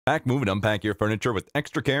Pack, move, and unpack your furniture with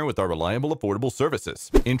extra care with our reliable, affordable services.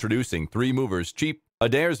 Introducing 3 Movers Cheap,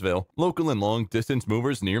 Adairsville, local and long-distance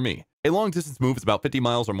movers near me. A long-distance move is about 50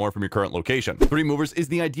 miles or more from your current location. 3 Movers is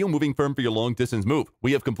the ideal moving firm for your long-distance move.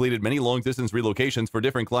 We have completed many long-distance relocations for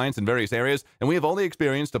different clients in various areas, and we have all the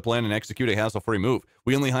experience to plan and execute a hassle-free move.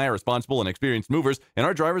 We only hire responsible and experienced movers, and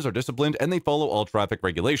our drivers are disciplined and they follow all traffic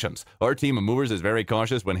regulations. Our team of movers is very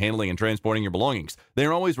cautious when handling and transporting your belongings. They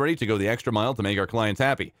are always ready to go the extra mile to make our clients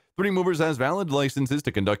happy. 3 Movers has valid licenses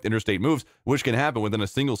to conduct interstate moves, which can happen within a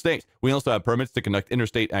single state. We also have permits to conduct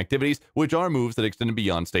interstate activities, which are moves that extend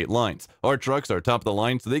beyond state lines. Our trucks are top of the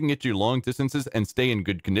line so they can get you long distances and stay in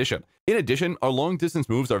good condition. In addition, our long distance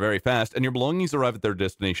moves are very fast and your belongings arrive at their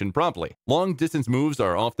destination promptly. Long distance moves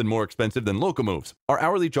are often more expensive than local moves. Our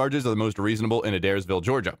hourly charges are the most reasonable in Adairsville,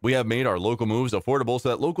 Georgia. We have made our local moves affordable so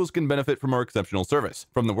that locals can benefit from our exceptional service.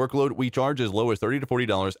 From the workload, we charge as low as $30 to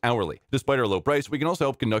 $40 hourly. Despite our low price, we can also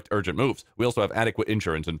help conduct urgent moves. We also have adequate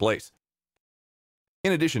insurance in place.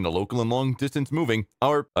 In addition to local and long-distance moving,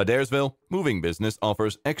 our Adairsville moving business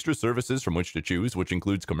offers extra services from which to choose, which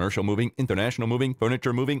includes commercial moving, international moving,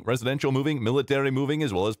 furniture moving, residential moving, military moving,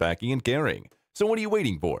 as well as packing and carrying. So what are you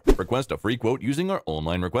waiting for? Request a free quote using our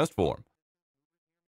online request form.